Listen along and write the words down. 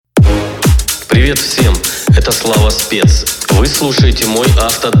Привет всем, это Слава Спец. Вы слушаете мой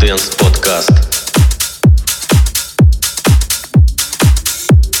Автодэнс подкаст.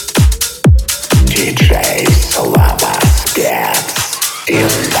 Диджей Слава Спец in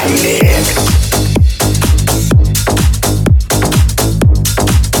the mix.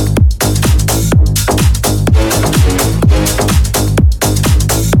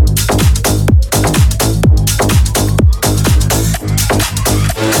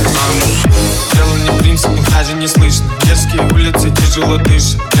 Даже не слышно, дерзкие улицы тяжело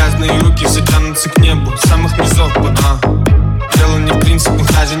дышат. Грязные руки все тянутся к небу, с самых низов Дело не в принципах,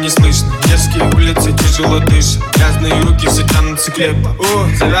 даже не слышно. Дерзкие улицы тяжело дышат. Грязные руки все тянутся к небу.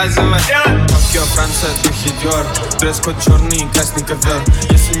 Завязывай. Токио, Франция, духи Диор. Дресс-код черный и красный ковер.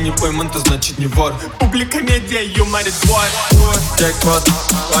 Если не пойман, то значит не вор. Публика, медиа, юмор и твой. Джекпот,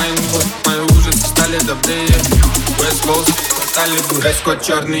 Вайнвуд, мои ужасы стали добрее. West Coast, Талибу. Дресс-код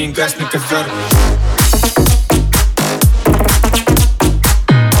черный и красный ковер.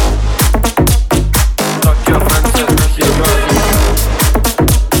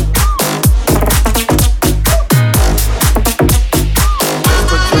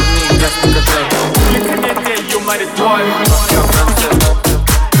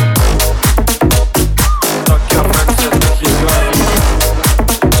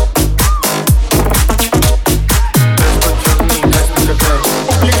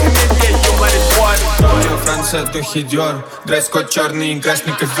 Духи Диор, дресс-код черный и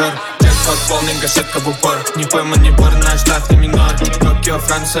красный ковер. Джекпот полный, гашетка в упор. Не пойман, не бор, наш штат и минор. Токио,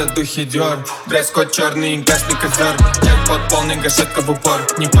 Франция, духи Диор, дресс-код черный и красный ковер. Джекпот полный, гашетка в упор.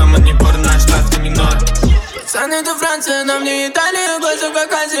 Не пойман, не бор, наш штат и минор. Пацаны, это Франция, нам не Италия, глаза в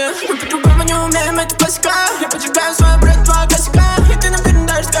вакансии. Мы по-другому не умеем, это классика. Я поджигаю свой брат, два косяка. И ты, наверное,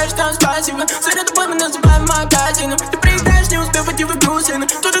 даже скажешь нам спасибо. За тобой мы называем магазином. Ты приезжаешь, не успев идти в игру сына.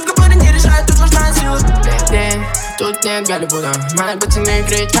 Тут разговоры не решают, тут важна сила. Тут нет Голливуда. Мои пацаны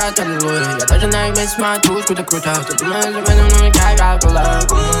кричат аллилуйя. Я даже на их весь смотрю, круто круто. Ты думаешь, об этом, ну и как было.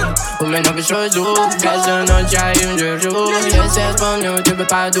 У меня большой звук, каждую ночь я им держу. Если я вспомню, тебе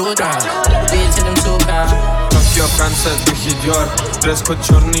под утро. Бить этим, сука. Токио, Франция, духи Диор. Дресс-код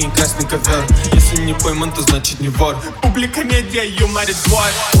черный и красный ковер. Если не пойман, то значит не вор. Публика, медиа, юмор и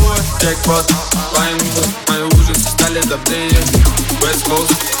твой. Джекпот, Вайнвуд, мои ужасы стали добрее. West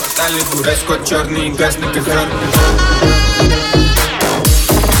Coast, Талибу. Дресс-код черный и красный ковер.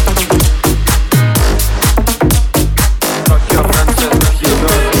 Токио, Франция, духи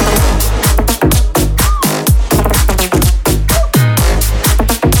Диор.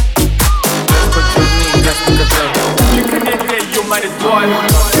 Дресс-код черный и красный ковер. Публика, медиа, юмор и твой.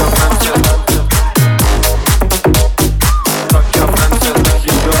 Токио, Франция. Токио, Франция,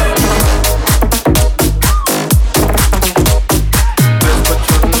 духи Диор. Дресс-код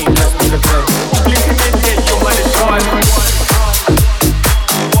черный и красный ковер. Публика, медиа, юмор и твой.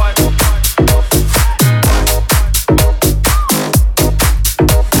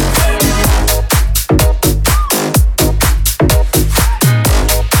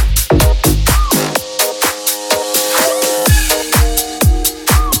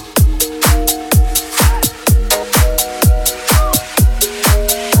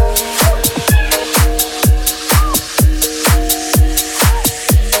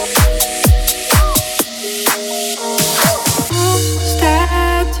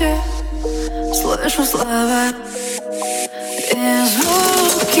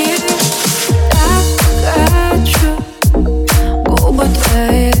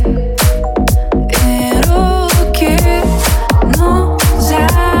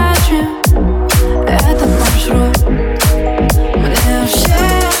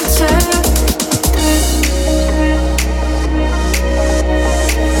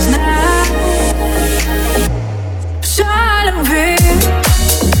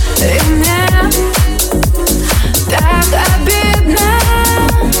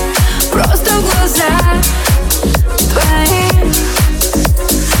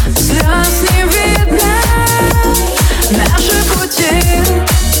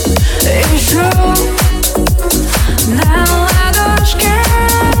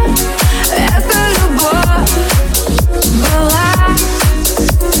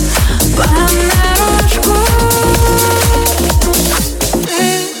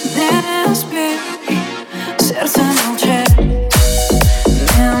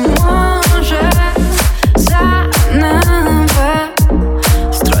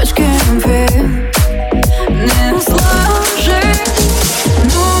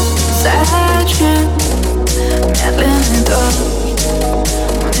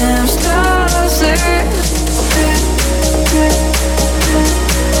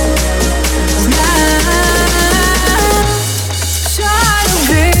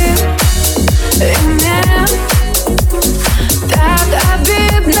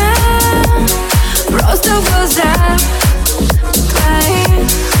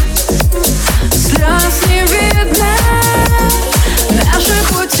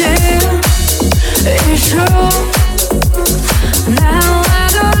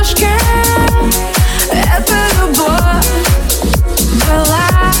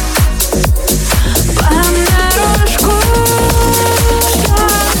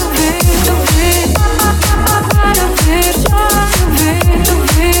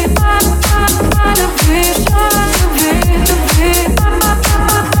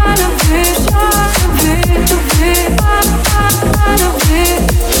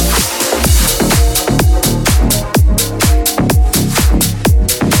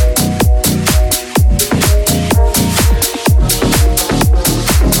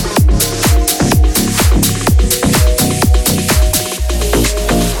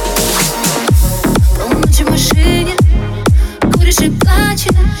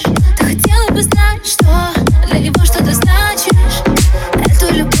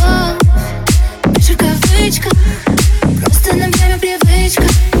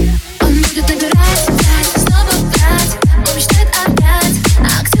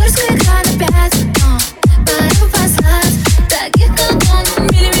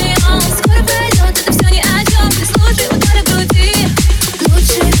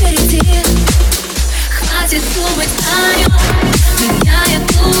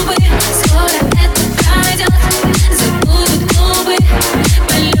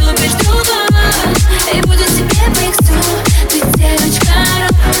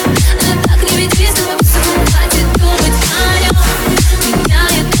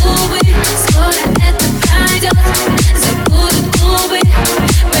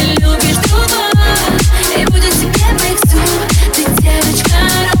 полюбишь другого и будет тебе по иксу. Ты девочка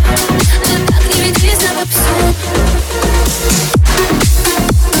рок, но так не ведись на попсу.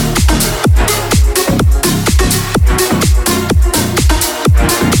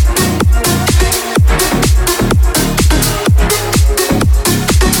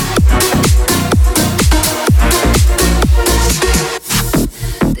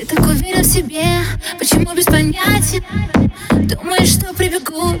 Почему без понятия? Думаешь, что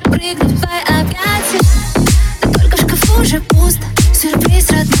прибегу, прыгну в твои объятия? Да только в шкафу уже пусто, сюрприз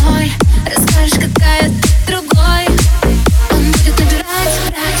родной. Расскажешь, какая ты другой. Он будет набирать,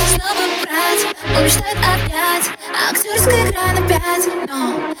 брать, снова брать. Он мечтает опять, актерская игра на 5. Но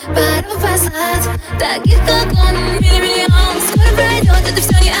пора послать таких, как он, миллион. Скоро пройдет, это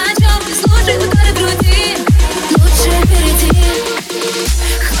все ни о чем. Ты слушай, выкладывай груди, лучше впереди.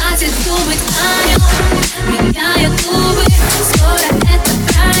 Хватит думать о нем, меняя губы. Скоро это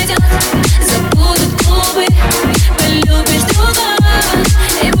пройдет, забудут губы. Полюбишь другого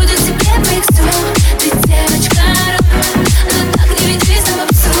и будет тебе по иксу. Ты девочка рок, но так не ведись на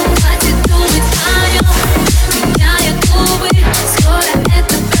попсу. Хватит думать о нем, меняя губы. Скоро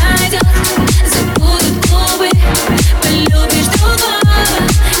это пройдет, забудут губы. Полюбишь другого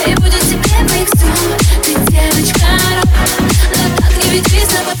и будет тебе по иксу. Ты девочка рок, но так не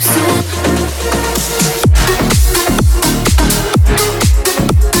ведись на попсу.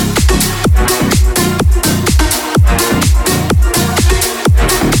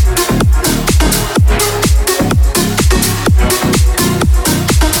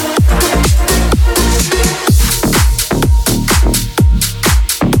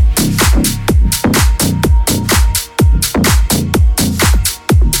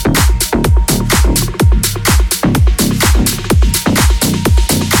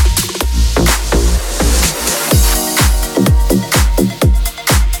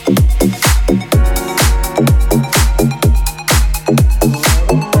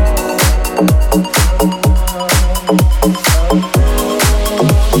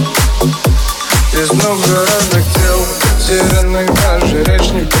 Есть много разных тел, потерянных, даже речь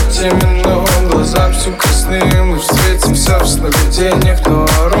не по теме. Но глаза все красные, мы встретимся в сновидениях. Но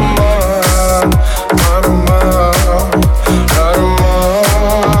аромат, аромат,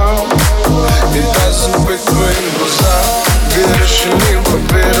 аромат. И дай забыть твоим глазам. Веришь и не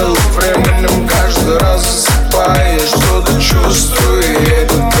поверил временем. Каждый раз засыпая, я что-то чувствую. И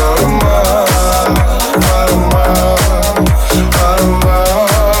этот аромат, аромат, аромат.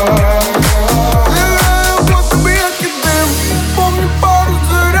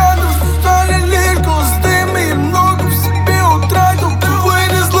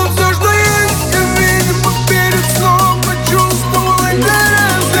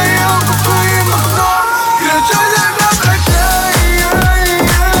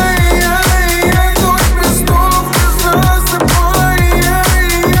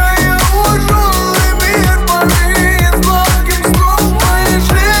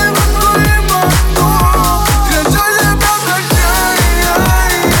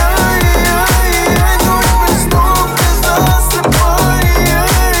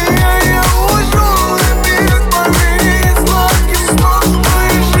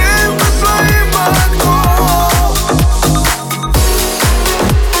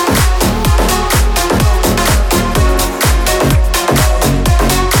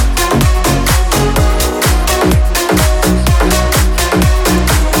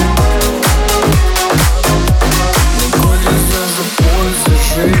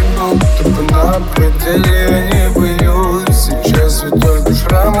 Я не боюсь, сейчас ведь только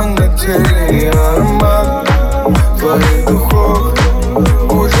шрамы на теле. И аромат твоих духов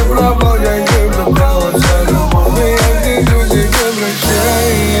уже пробовал, я не пробовал за любовь. И я не люди не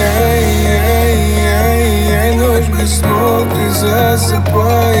прощай. Ночь без снов, ты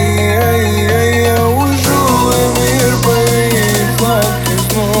засыпай. Я ушел, и мир повеет сладким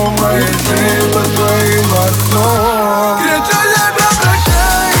сном. Моя жизнь под твоим окном. Кричу тебя прощай.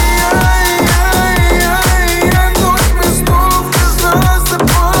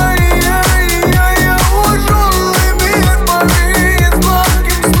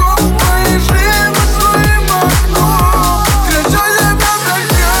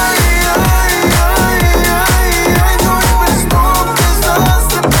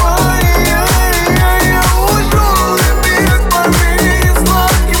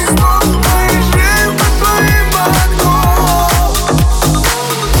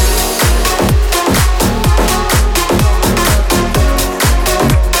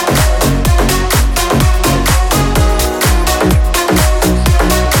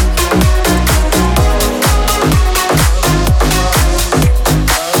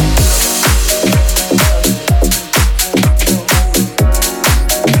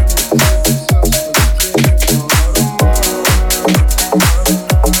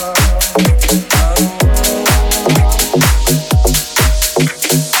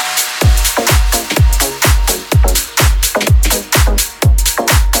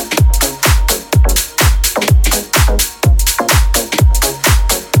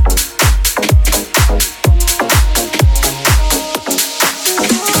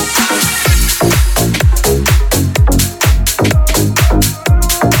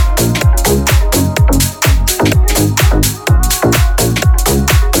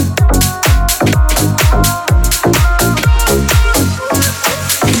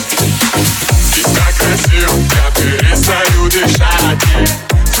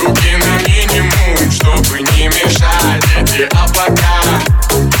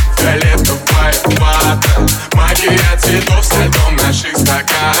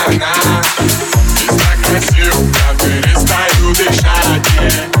 она. Ты так красив, я перестаю дышать.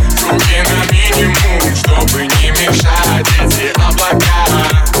 Руки на минимум, чтобы не мешать. Эти облака,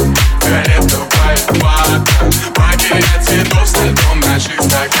 фиолетовая вата, потерять цветов с льдом наших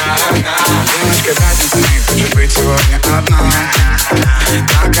стаканах. Девочка, пятница, не хочет быть сегодня одна.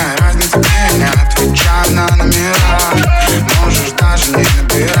 Какая разница, мне не отвечай на номера. Можешь даже не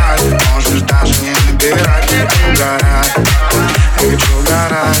набирать, можешь даже не набирать. Угорать, я хочу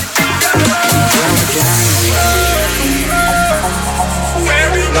угорать.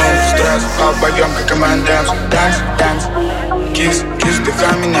 No стресс, обойдем как команда. Dance, dance. Кис, кис,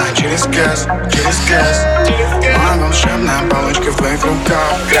 вдыхай меня через кэс, через кэс. Моя волшебная палочка в твоих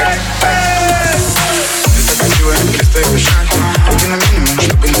руках. Ты так красиво, не перестаю дышать. Руки на минимум,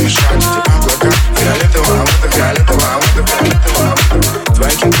 чтобы не мешать. Эти облака, фиолетовая вода, фиолетовая вода, фиолетовая вода.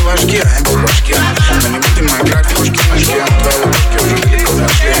 Твои кенты ложки, а я без башки. Мы не будем играть в кошки-мышки. Твои ложки уже далеко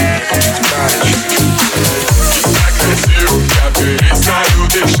зашли. Я хочу тебя лечить. Так красив, я перестаю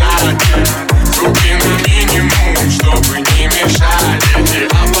дышать. Руки на минимум, чтобы не мешать. Эти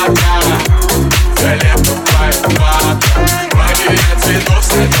облака, фиолетовая вата, потерять цветов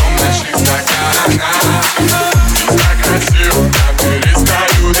с льдом наших стаканах. Ты так красив, я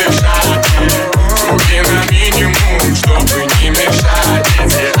перестаю дышать. Руки на минимум, чтобы не мешать.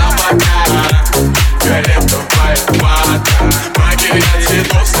 Эти облака, фиолетовая вата, потерять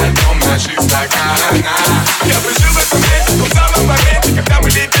цветов с льдом наших стаканах. Я бы жил в этом месте, в том самом моменте, когда мы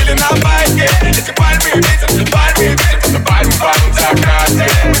летели на байке. Эти пальмы и ветер, за пальму в парном закате.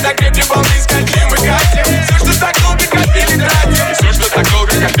 Мы так крепкие волны скользим и катим. Все, что так долго копили, тратим. И все, что так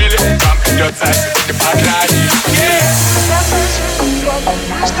долго копили, вам придется сегодня потратить.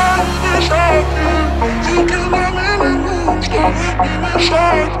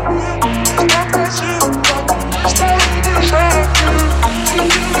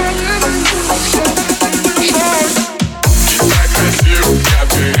 Я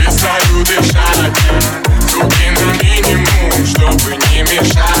перестаю дышать. Руки на минимум, чтобы не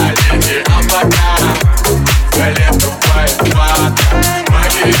мешать. Эти облака, фиолетовая вата,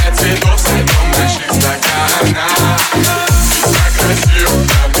 потерять цветов с льдом наших стаканах. Ты так красив,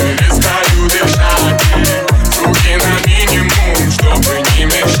 я перестаю дышать. Руки на минимум, чтобы не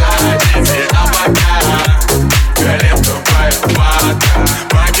мешать. Эти облака, фиолетовая вата,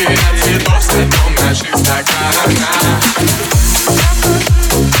 потерять цветов с льдом наших стаканах.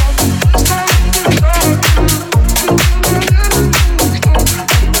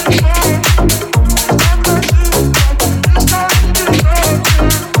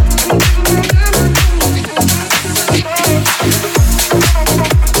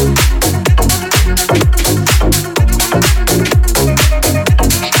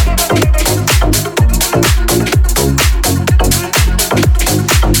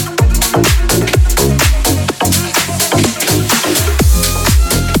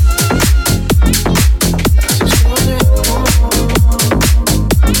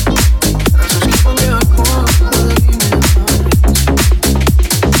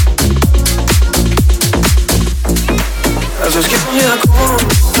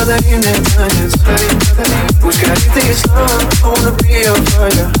 Подари мне танец, пусть горит и снова. I wanna be your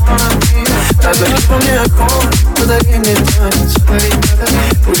fire. Разожги по мне огонь, подари мне танец,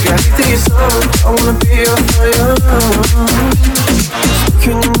 пусть горит и снова. I wanna be your fire. Стуки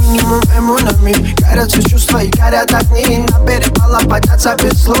не минимум эмунами, горят все чувства и горят огни. На перепала подняться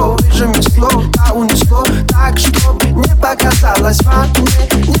без слов, выжми слов, да унесло. Так, чтоб не показалось во мне,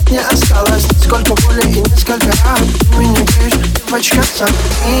 нет, не осталось. Сколько боли и несколько ран. Ты меня греешь, девочка, сам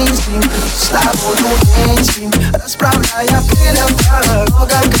инстинкт. С тобой мейнстрим, расправляя крылья,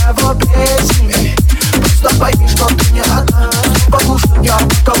 много кого песни. Просто пойми, что ты не одна. Потому что я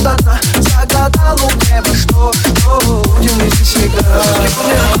колдана, загадал у неба, что будем вместе всегда.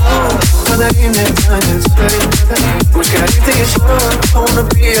 Подари мне танец, пусть горит и снова. I wanna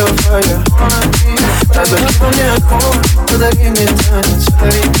be your fire. Разожги по мне огонь, подари мне танец,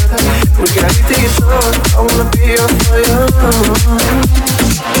 пусть горит и снова. I wanna be your fire.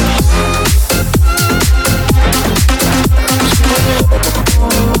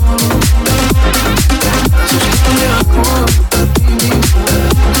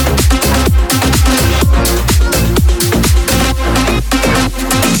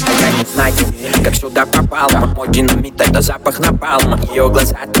 Как сюда попал, мой динамит, это запах напалма. Ее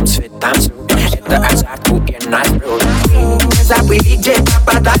глаза там свет танцуют, это азарт, и нас брут. Не забыли, где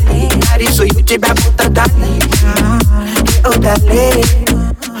попадали, нарисую тебя будто дали. И удали,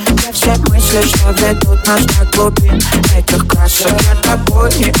 Все мысли, что ведут нас на глубин этих красок. Я тобой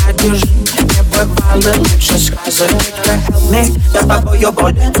не одержим, не бывало лучше сказок. Help me, я тобою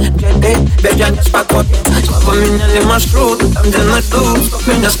болен, где ты, ведь я не спокоен. Снова меняли маршрут, там где найду, чтоб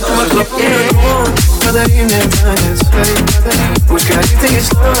меня снова хлопнет. Подари мне танец, пусть горит и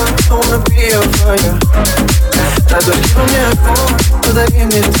снова, I wanna be your fire. Разожги во мне огонь, подари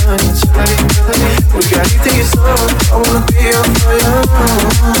мне танец, пусть горит и снова, I wanna be your fire.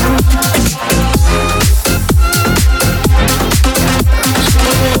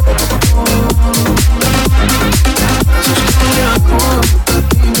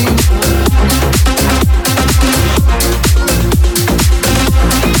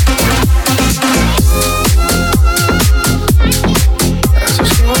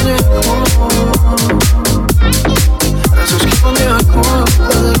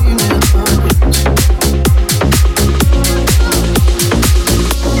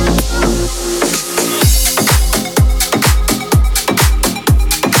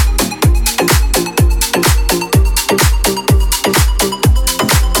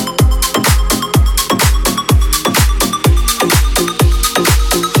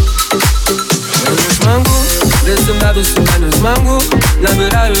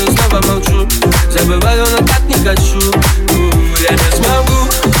 Набираю и снова молчу, забываю, но так не хочу. Я не смогу,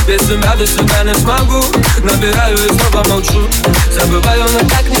 без тебя до сюда не смогу. Набираю и снова молчу, забываю, но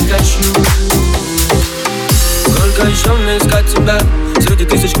так не хочу. Сколько еще мне искать тебя среди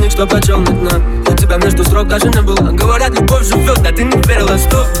тысяч книг, что прочел на дна. Тебя между строк даже не было. Говорят, любовь живет, а ты не верила,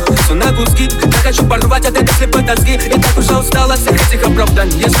 что все на куски. Я хочу порвать от этой слепой тоски. Я так уже устала от всех этих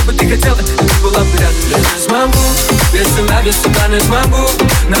оправданий. Если бы ты хотела, ты была бы рядом. Я не смогу, без тебя не смогу.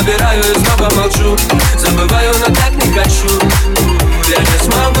 Набираю и снова молчу, забываю, но так не хочу. Я не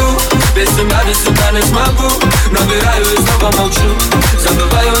смогу, без тебя не смогу. Набираю и снова молчу,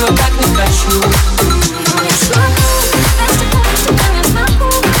 забываю, но так не хочу.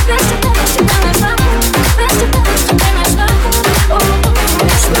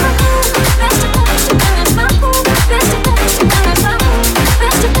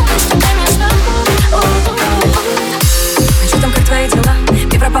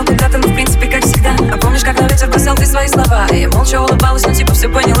 Ты свои слова, я молча улыбалась, но типа все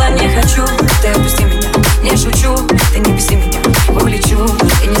поняла. Не хочу, ты отпусти меня, не шучу, ты не беси меня, улечу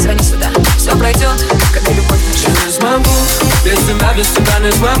и не звони сюда. Все пройдет, как и любовь наша. Я не смогу, без тебя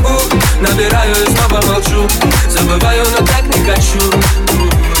не смогу. Набираю и снова молчу, забываю, но так не хочу.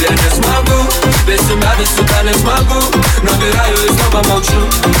 Я не смогу, без тебя не смогу. Набираю и снова молчу,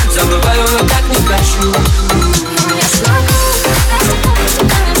 забываю, но так не хочу. Не смогу, без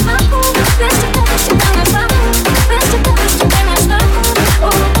тебя не смогу. Без тебя не смогу.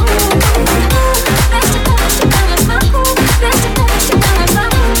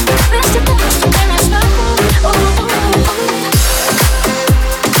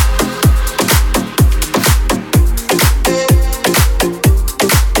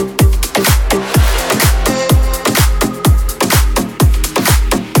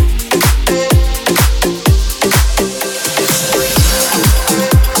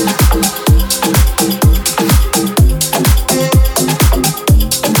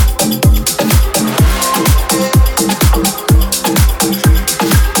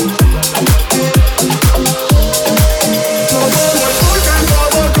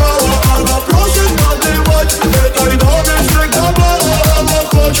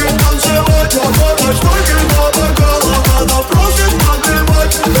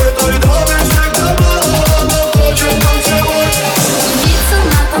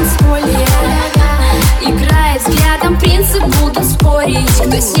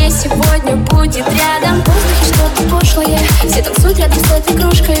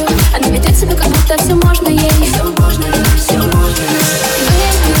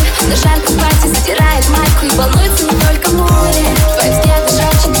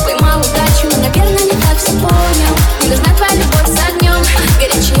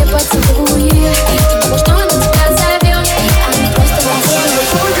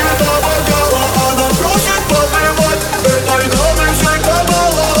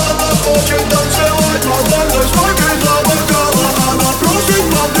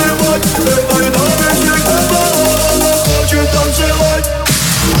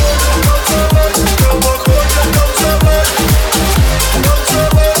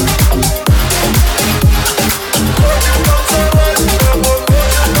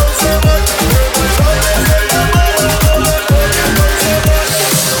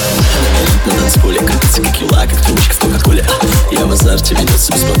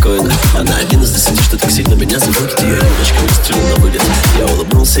 спокойно. Она один из 10, что так сильно меня заботит. Ее немножко выстрелил на вылет. Я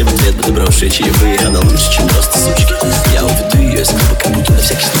улыбнулся и в ответ подобравшие чаевые. Она лучше, чем просто сучки. Я уведу ее из клуба, как будто на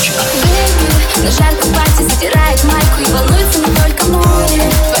всякий случай. Бэйби, на жарком платье задирает майку и волнуется не только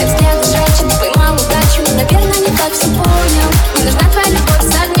море. Твой взгляд женщина поймал удачу, но, наверное, не так все понял. Не нужна твоя любовь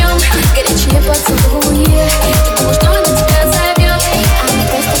с огнем, горячие поцелуи. Ты думал, что она тебя зовет, она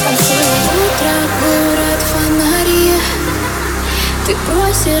просто танцует. Утро, город, фонари. Ты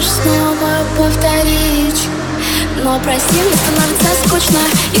просишь снова повторить. Но прости, мне становится скучно,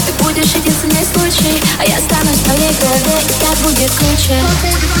 и ты будешь единственный случай, а я останусь в твоей голове, и так будет круче.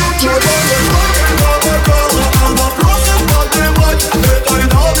 Она просит поднимать, этой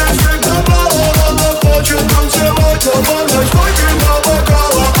даме всегда мало. Она хочет танцевать, но поднять стойки до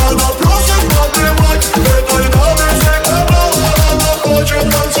бокала. Она просит поднимать, этой даме всегда мало. Она хочет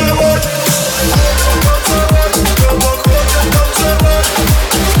танцевать.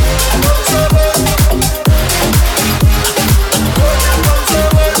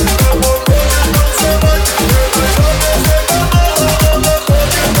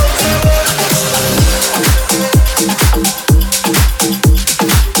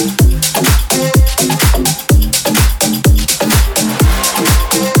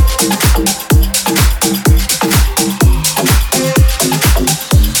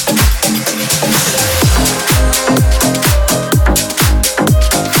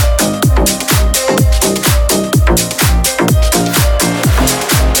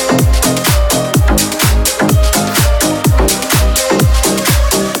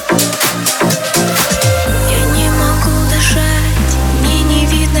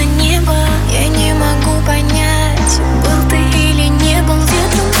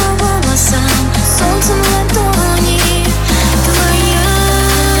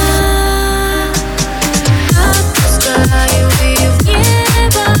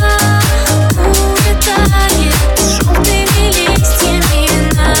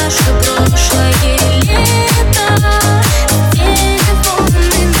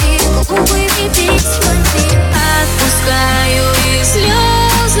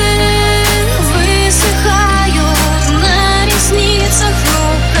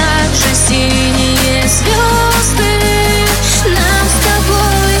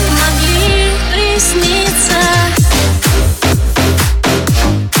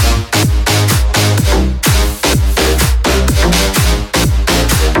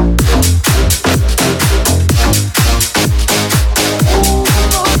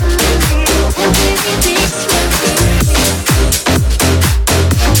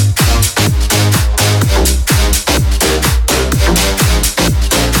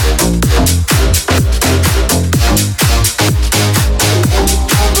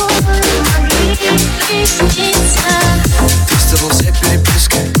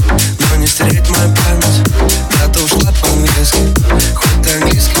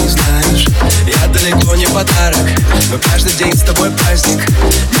 Но каждый день с тобой праздник.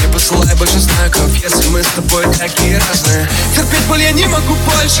 Не посылай больше знаков, если мы с тобой такие разные. Терпеть боль я не могу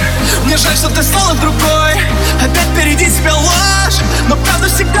больше. Мне жаль, что ты стала другой. Опять впереди тебя ложь, но правда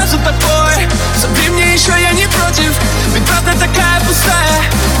всегда за тобой. Забери мне еще, я не против, ведь правда такая пустая.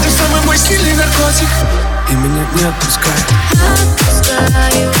 Ты самый мой сильный наркотик, и меня не отпускай.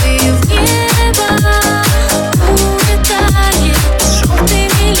 Отпускаю и в небо улетает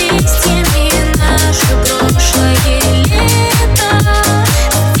желтыми листьями наше прошлое лето.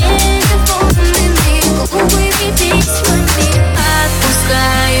 Телефонными голубыми письмами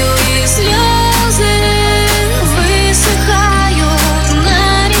отпускаю, и слезы высыхают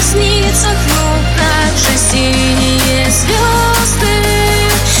на ресницах. Ну как же синие звезды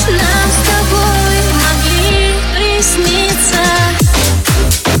нам с тобой могли присниться.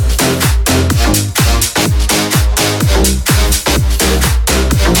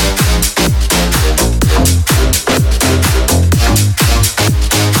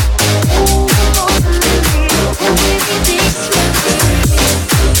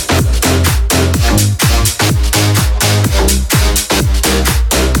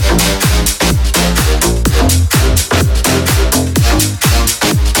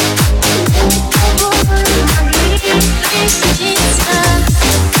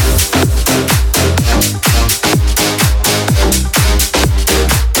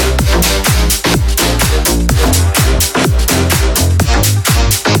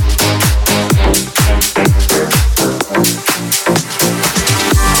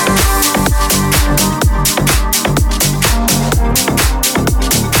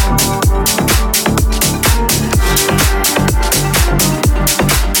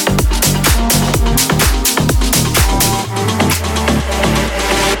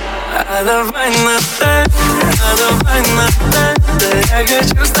 А давай на «ты», а давай на «ты». Да я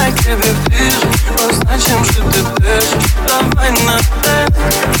хочу стать к тебе ближе, узнать, чем же ты дышишь. Давай на «ты»,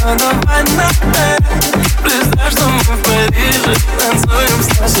 а давай на «ты». Представь, что мы в Париже, танцуем,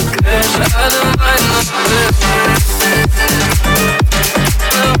 сносит крыша. А давай на «ты».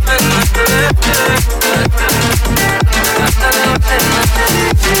 Давай на «ты».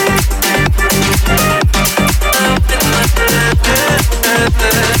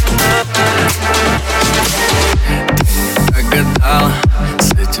 Гадала,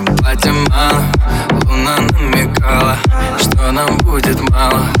 с этим платьем мало. Луна намекала, что нам будет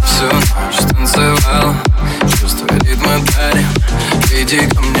мало. Всю ночь танцевала, чувство ритма дарим. Иди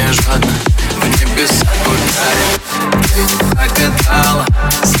ко мне жадно, в небеса ударим. Ты не прогадала,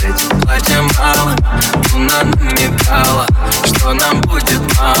 с этим платьем мало. Луна намекала, что нам будет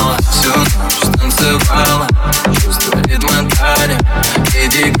мало. Всю ночь танцевала, чувство ритма дарим.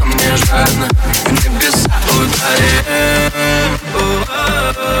 Иди ко мне жадно, в небеса ударим.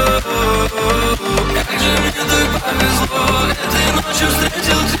 Как же мне так повезло, этой ночью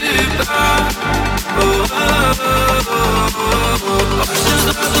встретил тебя. Почти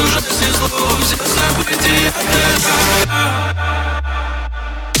сразу же снесло все события.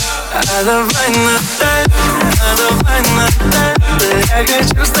 А давай на «ты», а давай на «ты». Да я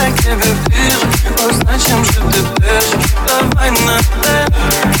хочу стать к тебе ближе, узнать, чем же ты дышишь. Давай на «ты»,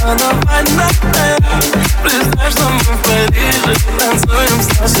 а давай на «ты». Представь, что мы в Париже, танцуем,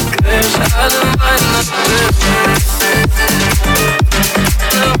 сносит крыша. А давай на «ты».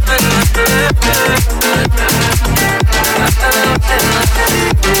 Давай на «ты». А давай на «ты».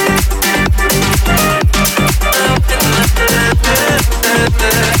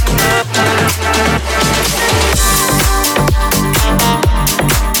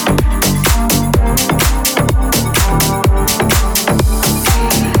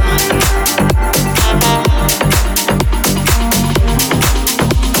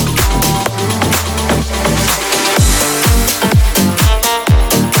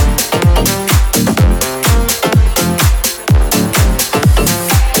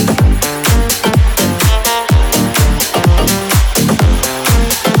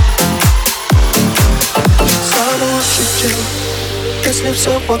 Если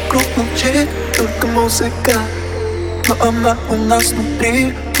все вокруг молчит, только музыка, но она у нас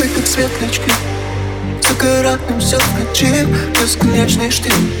внутри. Мы как светлячки, загораем все в ночи. Бесконечный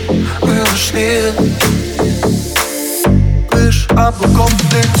штиль, мы ушли. Лишь облаком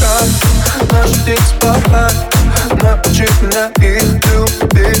дыхать, наш день спахать. Научи меня их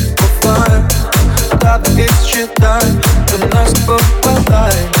любить оффлайн. Давай их считай, ты нас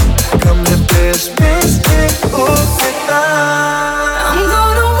попадай. Ко мне без песни улетай.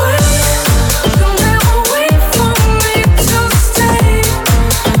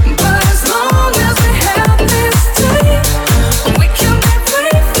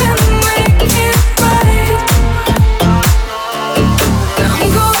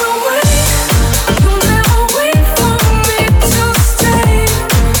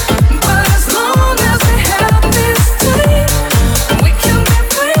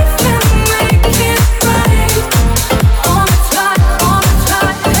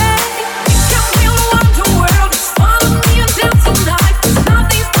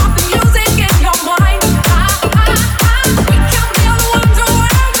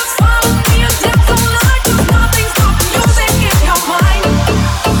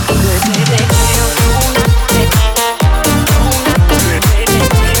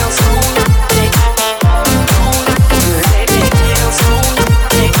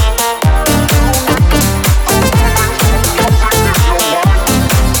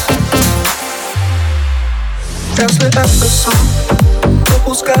 Если это сон, то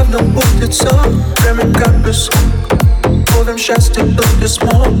пускай вновь будет сон. Время как песок, ловим счастье тут и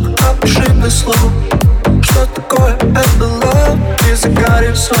смог. Опиши без слов, что такое это love. И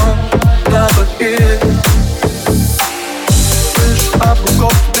загорит сон на двоих. Лишь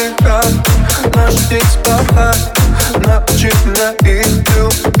облаков вдыхать, наш день спахать. Научи меня их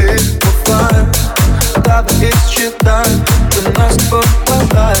любить оффлайн. Давай их считай, ты нас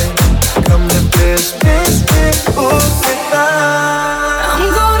попадай. Ко мне без песни улетай.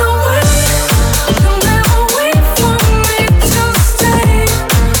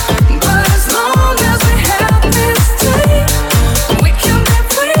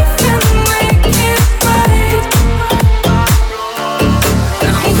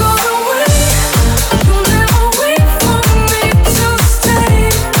 Just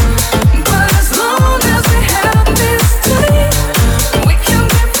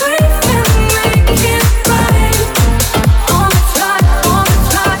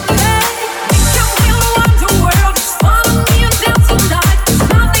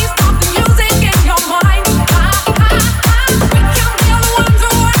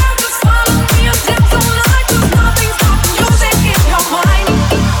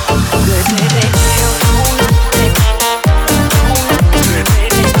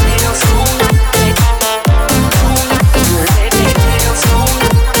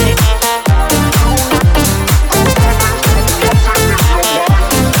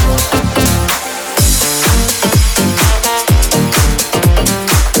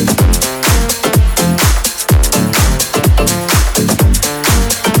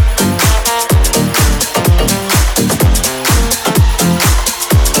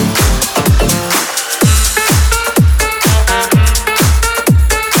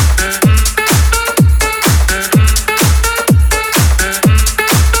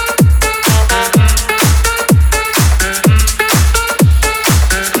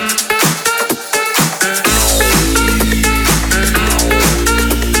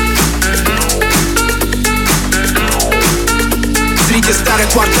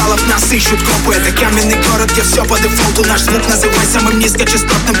нас ищут копы. Это каменный город, где все по дефолту. Наш звук называй самым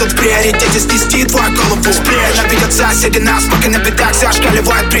низкочастотным. Тут в приоритете снести твою голову. Ненавидят соседи нас, пока на бедах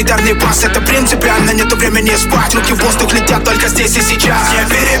зашкаливает приторный бас. Это принципиально, нету времени спать. Руки в воздух летят только здесь и сейчас. Не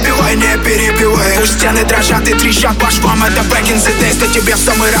перебивай, не перебивай. Пусть стены дрожат и трещат по швам. Это back in the days, да тебе в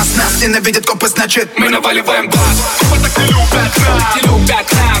самый раз. Нас ненавидят копы, значит мы наваливаем бас. Копы так не любят нас, не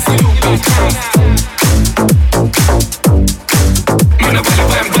любят нас, не любят нас. Мы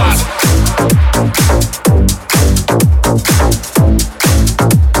наваливаем бас.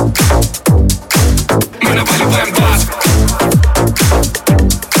 Мы наваливаем бас.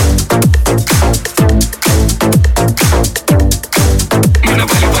 Мы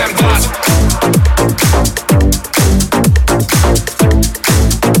наваливаем бас.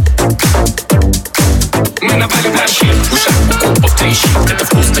 Мы наваливаем щит, в ушах у компов трещит. Это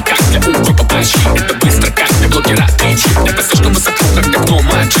вкусно, как для укропа борщи. Это быстро, как для блогера тричи. Это все, что высоко, как окно,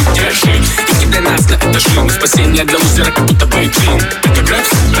 мальчик, держи. И кидай нас на этажи. Мы спасение для лузера, как будто Бейджин. Это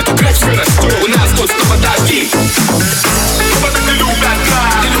грэпс, мы растем. У нас тут снова дожди. Копы так не любят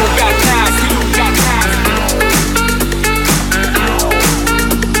нас, не любят нас, не любят нас.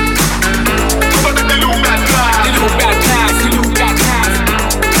 Копы так не любят нас, не любят нас, не любят нас.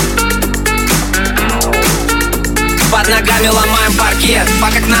 Под ногами ломаем паркет,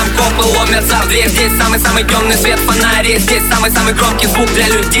 пока к нам копы ломятся в дверь. Здесь самый-самый темный свет фонарей. Здесь самый-самый громкий звук для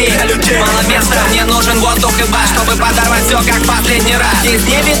людей. Мало места, мне нужен воздух и бас, чтобы подорвать все как последний раз. Здесь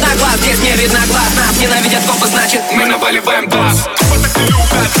не видно глаз, здесь не видно глаз. Нас ненавидят копы, значит мы наваливаем бас. Копы так не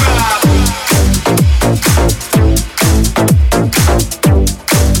любят нас.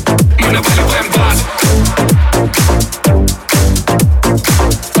 Мы наваливаем бас.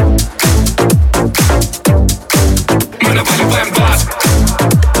 Мы наваливаем бас.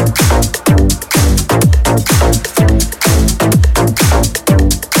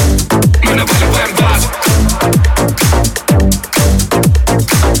 Мы наваливаем бас.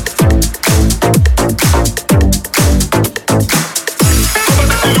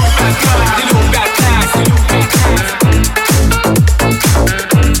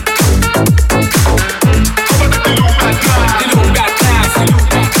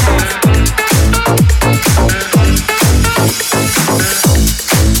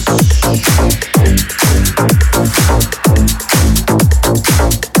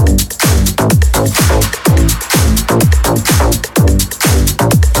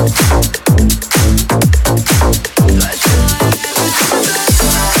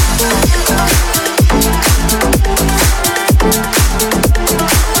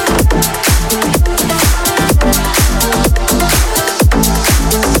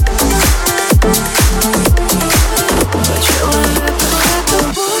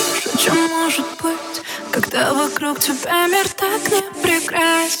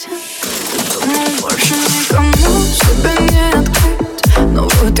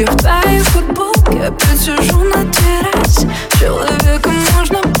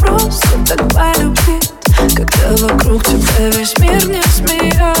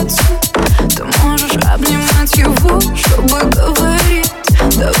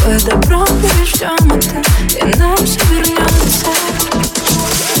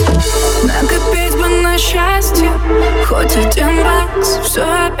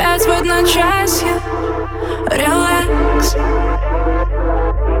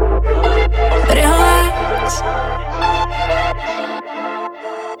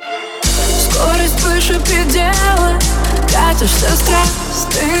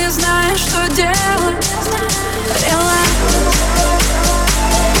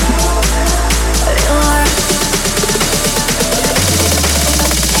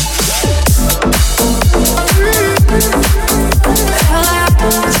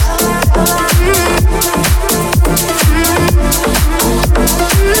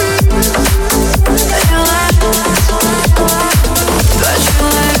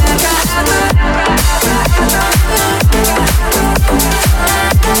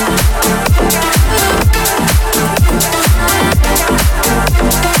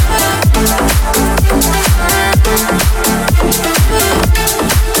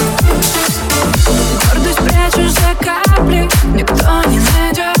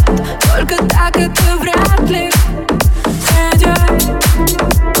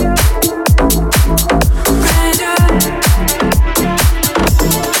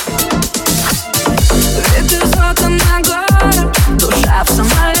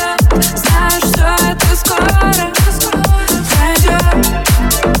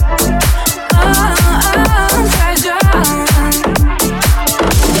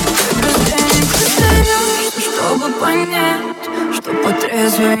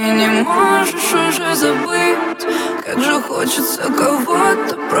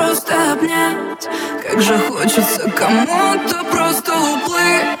 же хочется кому-то просто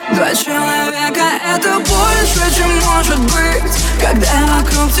уплыть. Два человека — это больше, чем может быть. Когда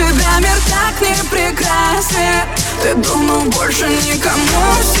вокруг тебя мир так не прекрасен, ты думал, больше никому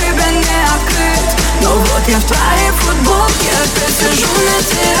себя не открыть. Но вот я в твоей футболке опять сижу на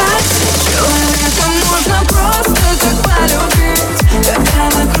террасе. Человека можно просто так полюбить. Когда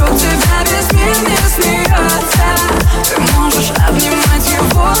вокруг тебя весь мир не смеется, ты можешь обнимать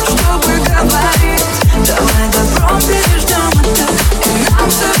его, чтобы говорить: давай добром переждем это, и нам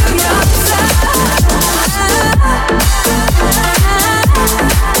все вернется.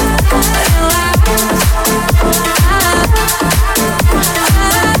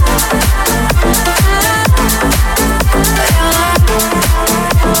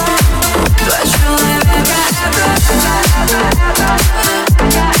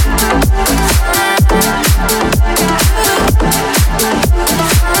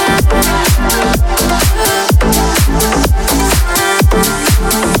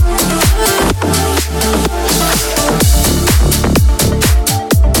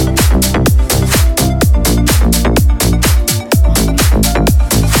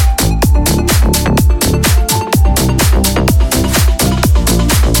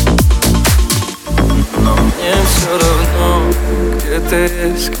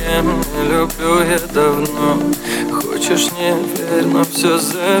 С кем не люблю я давно. Хочешь, не верь, но все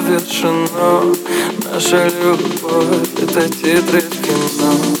завершено. Наша любовь — это титры в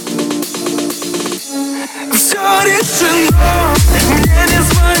кино. Все решено, мне не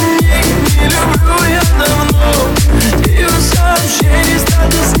звони, не люблю я давно. Ее сообщений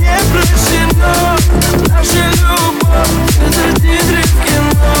статус не прощено. Наша любовь — это титры в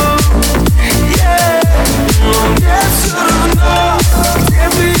кино. Но мне все равно, где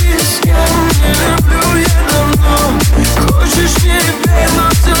ты и с кем, не люблю я давно. Хочешь, не верь, но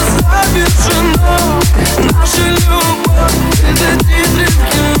все завершено. Наша любовь — это титры в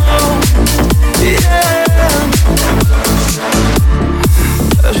кино.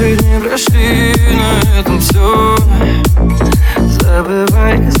 Даже не прошли, на этом все.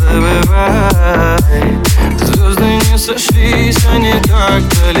 Забывай, забывай. Звезды не сошлись, они так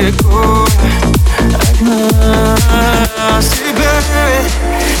далеко от нас. Теперь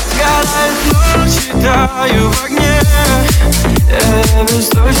сгорает ночь, читаю в огне. Я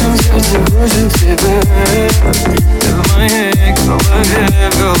бесстрочен, сердце кружит тебе. Ты в моей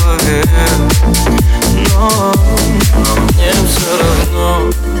голове. Но мне все равно,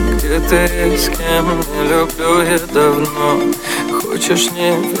 где ты, с кем, не люблю я давно. Хочешь, не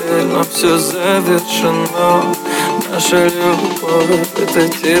верь, но все завершено. Наша любовь — это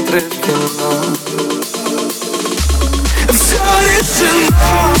титры в кино. Все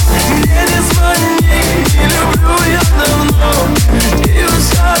решено, мне не звони, не люблю я давно. Ее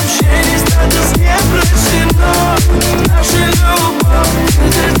сообщений статус не прощено. Наша любовь —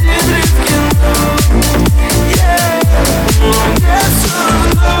 это титры в кино. Но мне все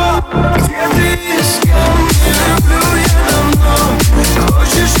равно, где ты и с кем, не люблю я давно.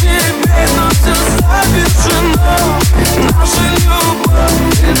 Хочешь, не верь, но все завершено. Наша любовь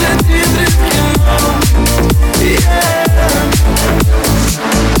 — это титры в кино.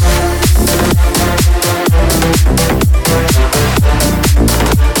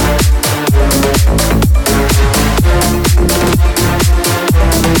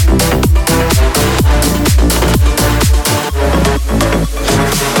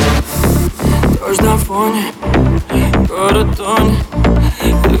 Дождь на фоне, город тонет.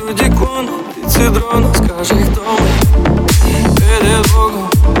 Люди клонят, птицы дроны. Скажи, кто мы перед Богом.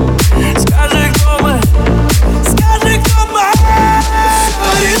 Скажи, кто мы. Скажи, кто мы. Все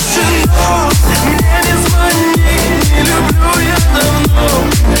решено, мне не звони, не люблю я давно.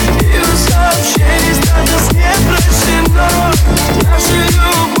 Ее сообщений статус не прощено. Наша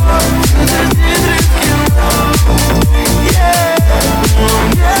любовь — это титры в кино. Но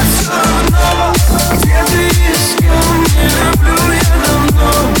мне все равно, где ты и с кем, не люблю я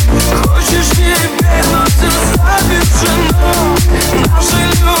давно. Хочешь, не верь, но все забыл.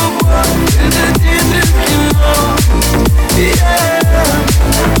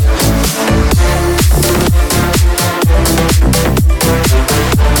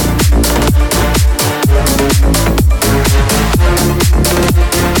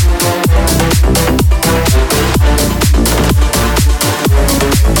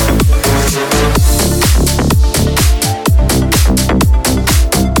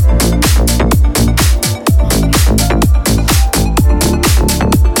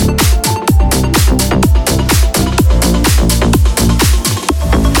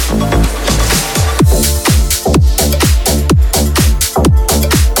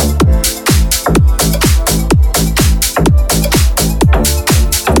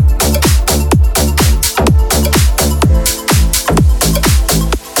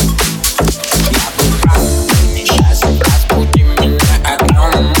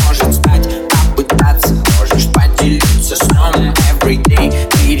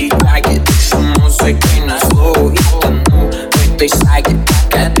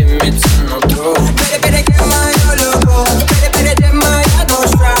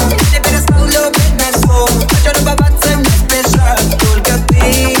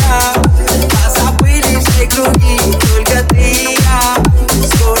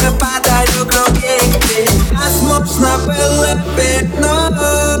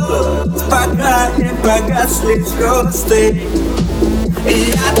 погасли звезды.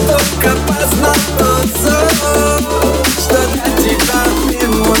 И я только познал тот сон, что для тебя мир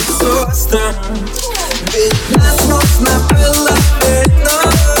мой создан. Ведь нас можно было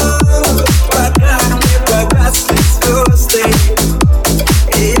вернуть, пока не погасли звезды.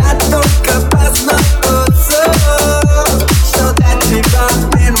 И я только познал тот сон, что для тебя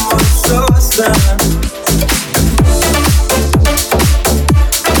мир мой создан.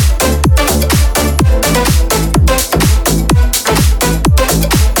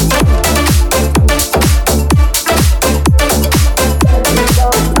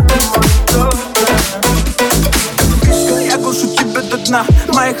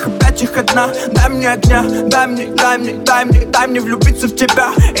 Моих опять одна. Дай мне огня, дай мне влюбиться в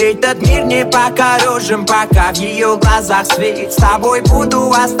тебя. Этот мир не покорежен, пока в ее глазах свет. С тобой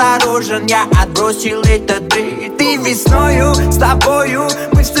буду осторожен, я отбросил этот бред. Ты весною, с тобою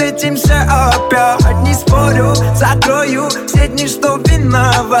мы встретимся опять. Не спорю, закрою все дни, что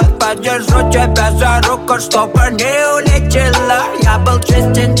виноват. Подержу тебя за руку, чтобы не улетела. Я был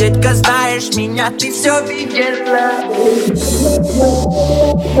честен, детка, знаешь меня, ты все видела.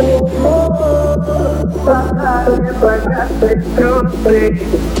 Пока не погасли звезды,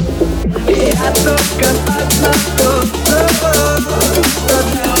 я только познал тот сон, что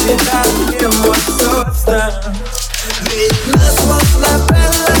для тебя мир мой создан. Ведь нас можно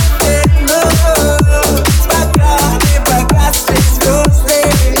было вернуть, пока не погасли звезды.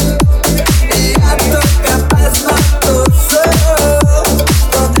 И я только познал тот сон,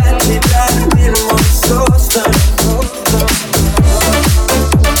 что для тебя мир мой создан.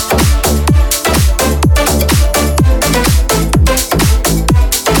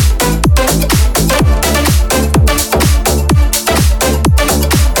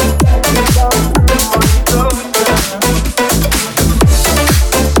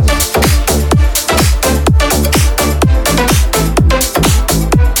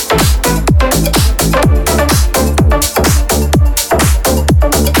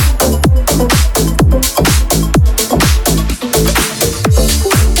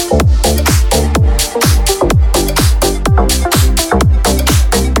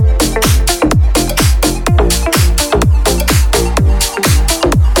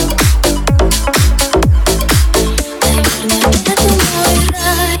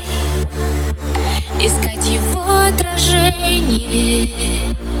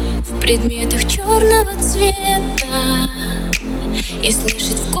 В предметах черного цвета и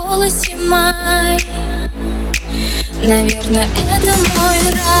слышать в голосе май. Наверное, это мой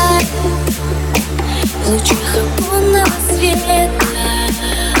рай. В лучах оконного света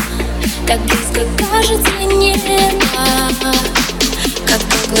так близко кажется небо,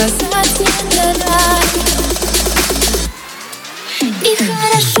 когда глаза цвета рай. И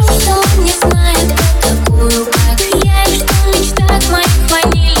хорошо, что он не знает, кто такую, как я, и что в мечтах моих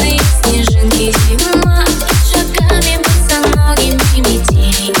ванильные снежинки зима. Шагами босоногими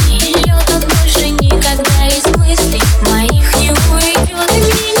метели лед, он больше никогда из мыслей моих не уйдет. И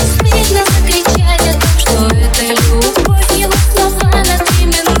мне не стыдно закричать о том, что это любовь. Его слова на 3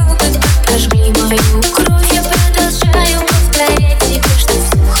 минуты так прожгли мою кровь. Я продолжаю повторять тебе, что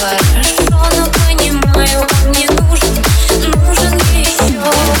все хорошо, но понимаю, он не нужен еще.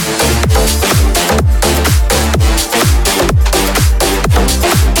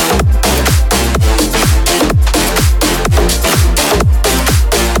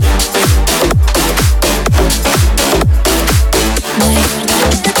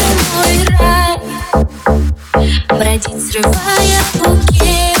 Бродить, срывая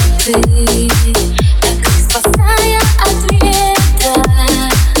букеты, так и спасая от ветра,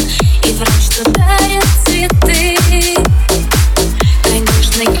 и врать, что дарят цветы.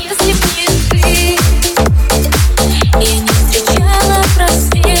 Конечно, если б не ты, я не встречала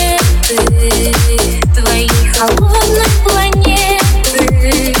просветы твоей холодной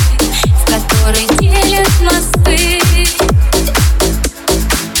планеты, в которой делят мосты.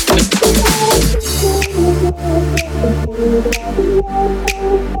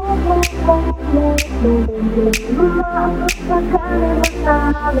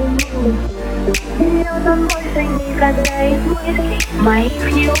 Лед, он больше никогда из мыслей моих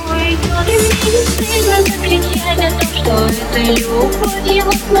не уйдет. И мне не стыдно закричать о том, что это любовь.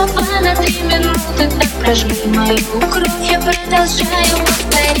 Его слова на 3 минуты так прожгли мою кровь. Я продолжаю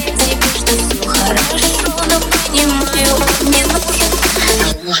повторять тебе, что все хорошо, но понимаю, он не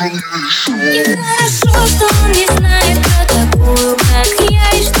нужен еще. И хорошо, что он не знает про такую, как я,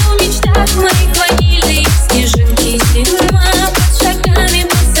 и что в мечтах моих ванильные снежинки зима. Под шагами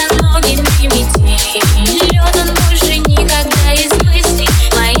босоногими метели лед, он больше никогда из мыслей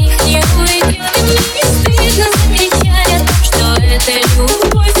моих не уйдет.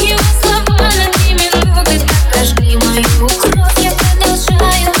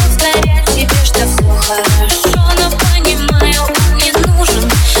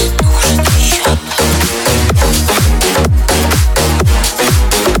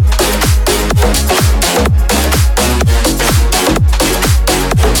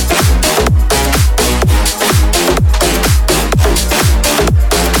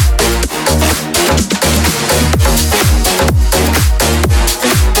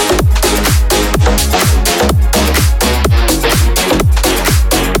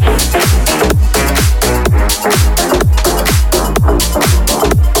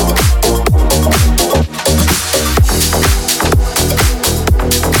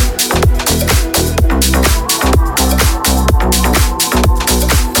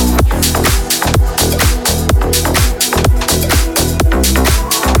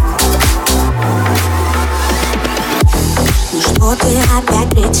 что ты опять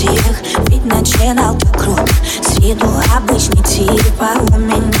притих? Ведь начинал ты круто. С виду обычный тип, а у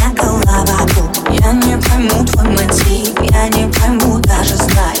меня голова круг. Я не пойму твой мотив, я не пойму, даже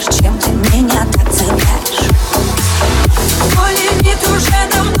знаешь, чем ты меня так цепляешь. Твой лимит уже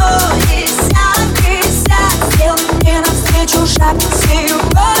давно иссяк. Сделай мне навстречу шаг,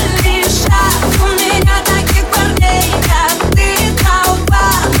 всего лишь шаг. У меня таких парней, как ты, толпа.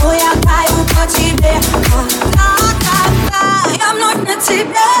 Но я таю по тебе, я вновь на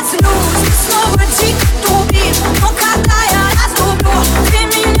тебя злюсь. Ты снова дико тупишь, но когда я разлюблю, ты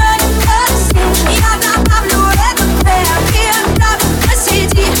меня не простишь. Я добавлю этот трек и отправлю на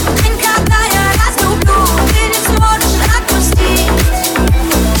CD. День, когда я разлюблю, ты не сможешь отпустить.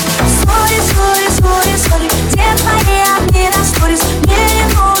 Сори, сори, сори, сори, где твои огни на сторис? Мне не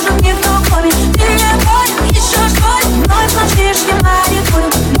нужен никто кроме. Ты не понял, еще что ли? Вновь молчишь, я мониторю.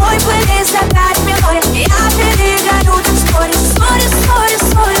 Мой плейлист опять в миноре. Я перегорю, так вскоре. Сори, сори,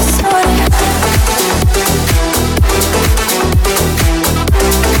 сори, сори.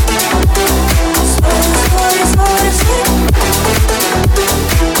 Сори, сори, сори.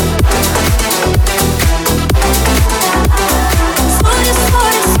 Сори,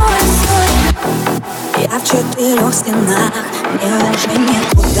 сори, сори, сори. Я в 4 стенах, мне уже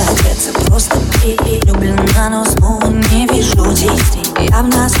некуда деться. Просто перелюблена, но снова не вижу действий.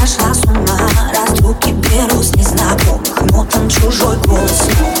 Явно сошла с ума, раз трубки беру с незнакомых, но там чужой голос.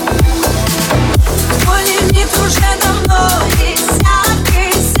 Твой лимит уже давно иссяк.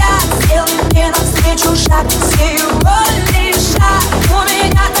 Сделай мне навстречу шаг, всего лишь шаг. У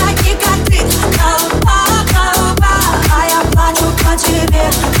меня такие, как ты, толпа, толпа. А я плачу по тебе,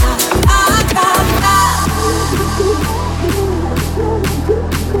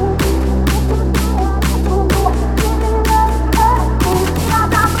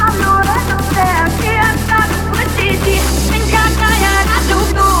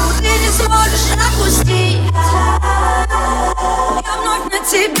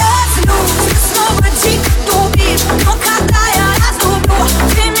 тебя злюсь, ты снова дико тупишь. Но когда я разлюблю,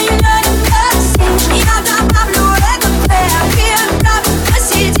 ты меня не простишь. Я добавлю этот трек и отправлю на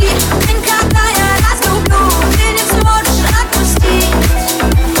CD. День, когда я разлюблю, ты не сможешь отпустить.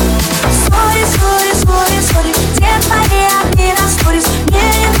 Сори, сори, сори, сори, где твои огни на сторис? Мне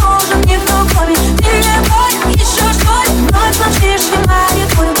не нужен никто кроме. Ты не понял, еще что ли? Вновь молчишь, я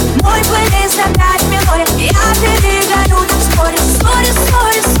мониторю. Мой плейлист опять в миноре. Я перегорю, так вскоре. Сори,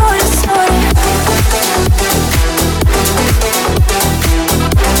 сори, сори, сори.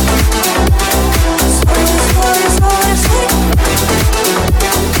 Сори, сори, сори, сори.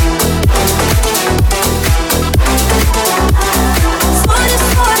 Сори,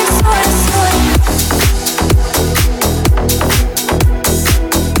 сори, сори, сори.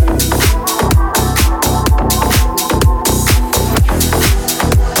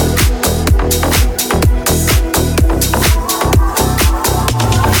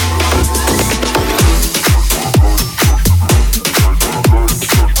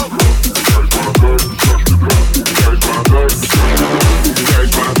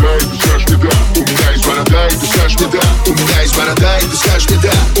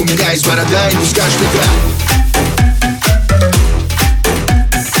 У меня есть борода, и ты скажешь мне да.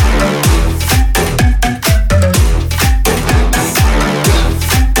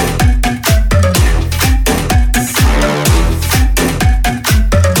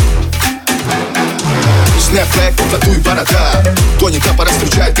 Снэпбэк, тату и борода. Тоненько пора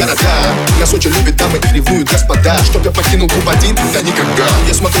встречать города. Нас очень любят дамы, их ревнуют господа. Чтоб я покинул клуб один, да никогда.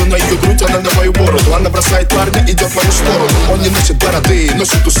 Я смотрю на ее грудь, она на мою бороду. Она бросает парня, идет в мою сторону. Он не носит бороды,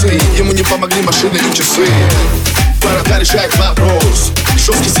 носит усы. Ему не помогли машины и часы. Борода решает вопрос.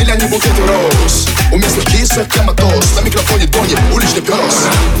 Жесткий стиль, а не букет роз. У местных кисок коматоз. На микрофоне Тони, уличный пес.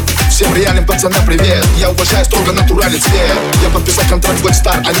 Всем реальным пацанам привет. Я уважаю строго натуральный цвет. Я подписал контракт в Black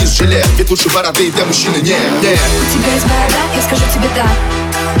Star, а не с жилет. Ведь лучше бороды для мужчины нет. У тебя есть борода, я скажу тебе да.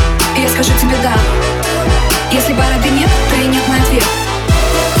 Я скажу тебе да. Если бороды нет, то и нет мой ответ.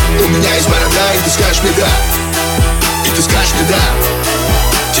 У меня есть борода, и ты скажешь мне да. И ты скажешь мне да.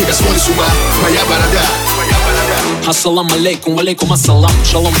 Тебя сводит с ума моя борода. Ассалам алейкум, алейкум ассалам.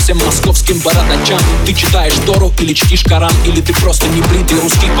 Шалом всем московским бородачам. Ты читаешь Тору или чтишь Коран, или ты просто не бритый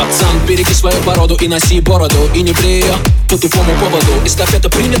русский пацан. Береги свою бороду и носи бороду, и не брей ее по тупому поводу. Эстафета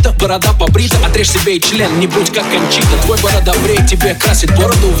принята, борода побрита. Отрежь себе и член, не будь как Кончита. Твой борода брей, тебе красит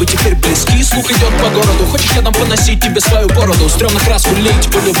бороду. Вы теперь близки, слух идет по городу. Хочешь рядом поносить тебе свою бороду? Стрёмно краску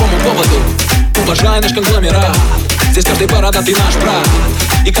лить по любому поводу. Уважай наш конгломерат. Здесь каждый бородатый наш брат.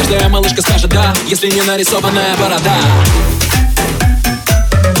 И каждая малышка скажет да, если не нарисованная борода.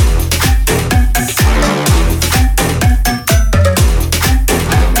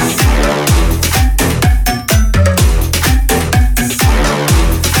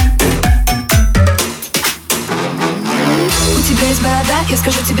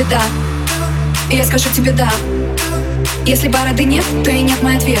 тебе да, и я скажу тебе да. Если бороды нет, то и нет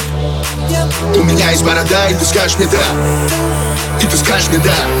мой ответ. У меня есть борода, и ты скажешь мне да. И ты скажешь мне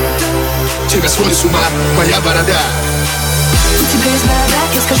да. Тебя сводит с ума моя борода. У тебя есть борода,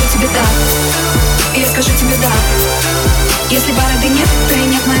 я скажу тебе да, и я скажу тебе да. Если бороды нет, то и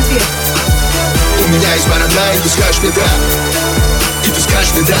нет мой ответ. У меня есть борода, и ты скажешь мне да. И ты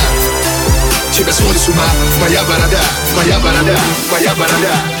скажешь мне да. Тебя сводит с ума моя борода, моя борода, моя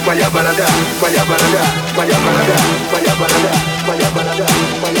борода, моя борода, моя борода, моя борода, моя борода, моя борода,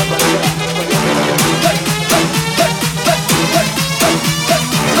 моя борода.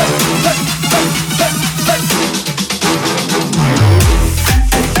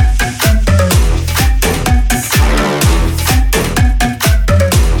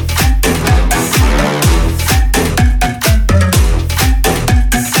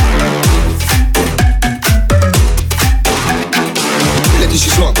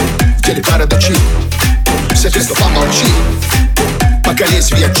 Бородач, все честно помолчи. Пока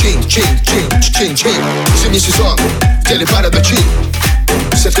лезвие чин. Зимний сезон, в деле бородачи.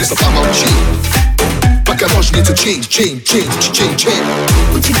 Все честно помолчи. Пока ножницы чин.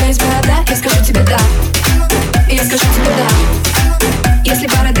 У тебя есть борода, я скажу тебе да, и я скажу тебе да. Если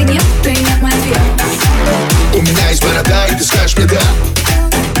бороды нет, то и нет мой ответ. У меня есть борода, и ты скажешь мне да.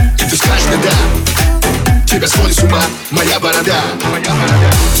 И ты скажешь мне да. Тебя сводит с ума моя борода, моя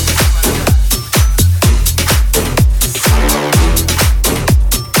борода.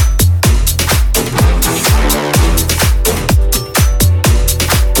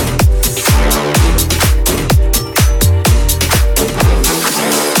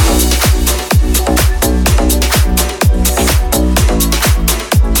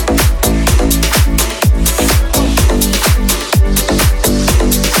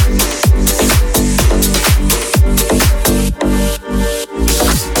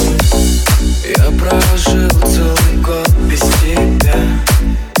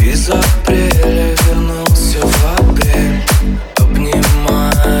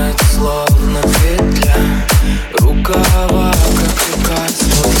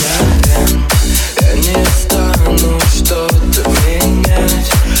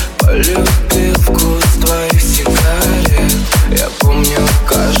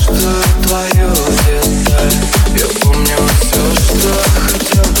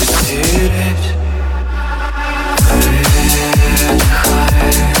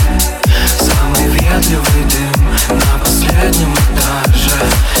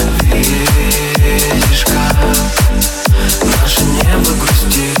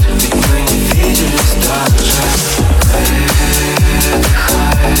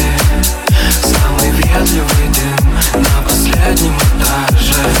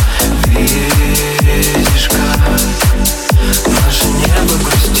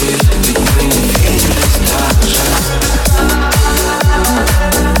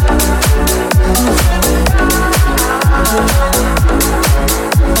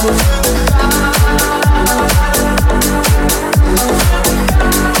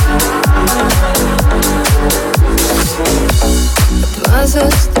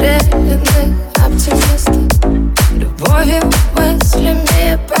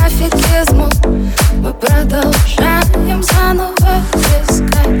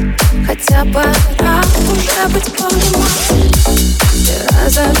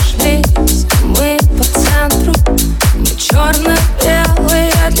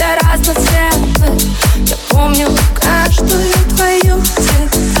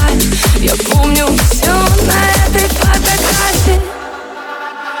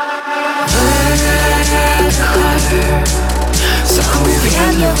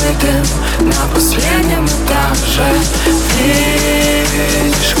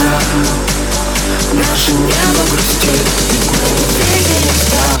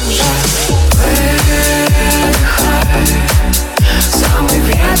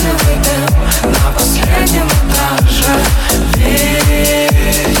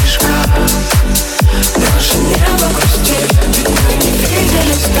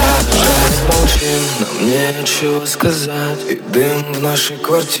 В нашей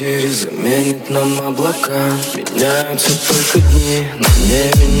квартире заменит нам облака. Меняются только дни, но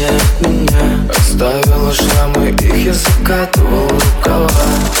не меняют меня. Оставила шрамы, их я закатывал в рукава.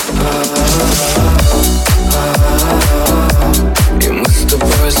 И мы с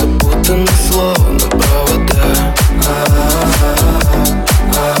тобой запутаны словно провода.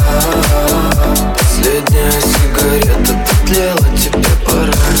 Последняя сигарета дотлела, тебе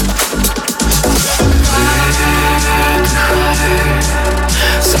пора.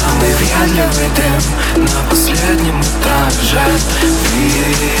 Самый въедливый дым на последнем этаже.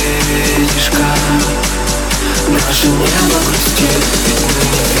 Наше небо грустит, ведь мы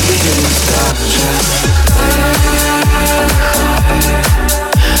не виделись даже.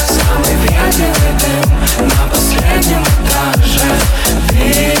 Самый вредный дым на последнем этаже.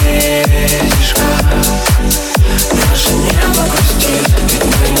 Видишь, как наше небо грустит, ведь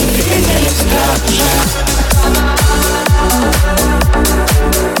мы не виделись даже.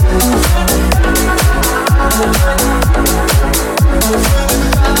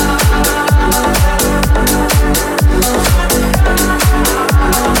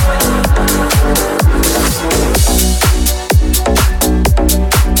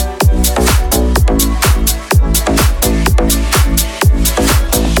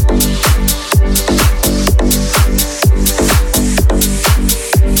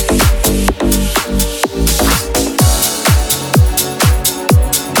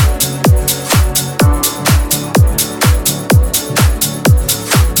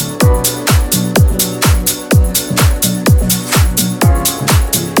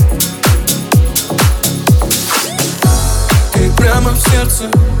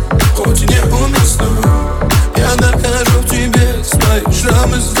 Хоть и неуместно, я нахожу в тебе свои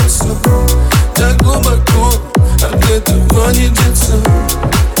шрамы с детства. Так глубоко, от этого не деться.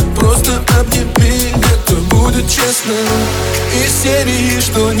 Просто обними, это будет честно. Из серии,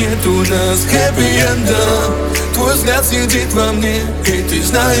 что нет у нас хэппи-энда. Твой взгляд сидит во мне, и ты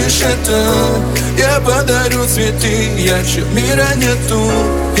знаешь это. Я подарю цветы, ярче мира нету.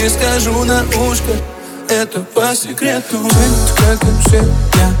 И скажу на ушко, это по секрету. Цвет, как и все,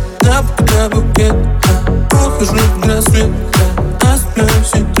 я на букет. Ухожу в рассвет, оставляю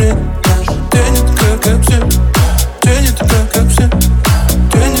секрет. Ты не такая, как все, ты не такая, как все,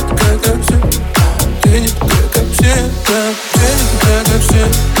 ты не такая, как все, ты не такая, как все, ты не такая, как все.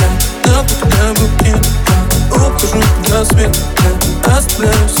 На букет, ухожу в рассвет,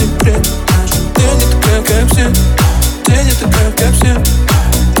 оставляю секрет. Ты не такая, как все, ты не такая, как все,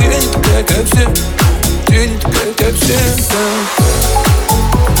 ты не такая, как все. Ты не такая, как все.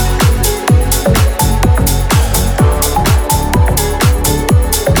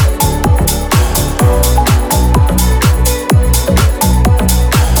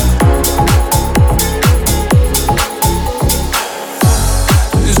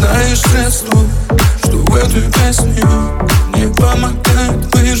 Ты знаешь средства, что в этой песне не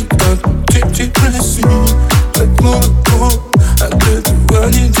помогает выжить от депрессии. Так глубоко, от этого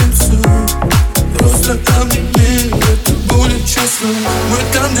не деться. Просто обними, это будет честно. Мы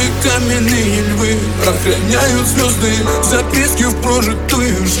там, где каменные львы охраняют звезды. Записки в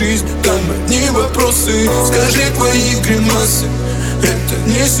прожитую жизнь, там одни вопросы. Скажи твои гримасы, это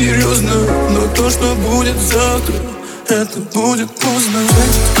не серьезно. Но то, что будет завтра, это будет поздно.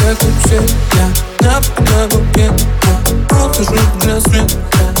 Как и все, я на букет. Ухожу в рассвет,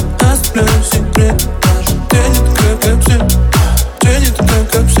 оставляю секрет. Ты не такая, как все, ты не такая,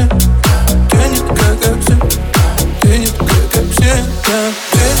 как все. Ты не такая, как все, ты не такая, как все,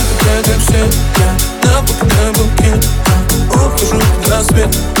 ты не такая, как все. На букет, ухожу в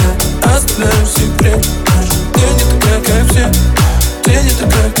рассвет, оставляю секрет. Ты не такая, как все, ты не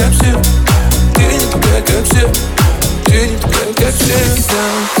такая, как все, ты не такая, как все, ты не такая, как все.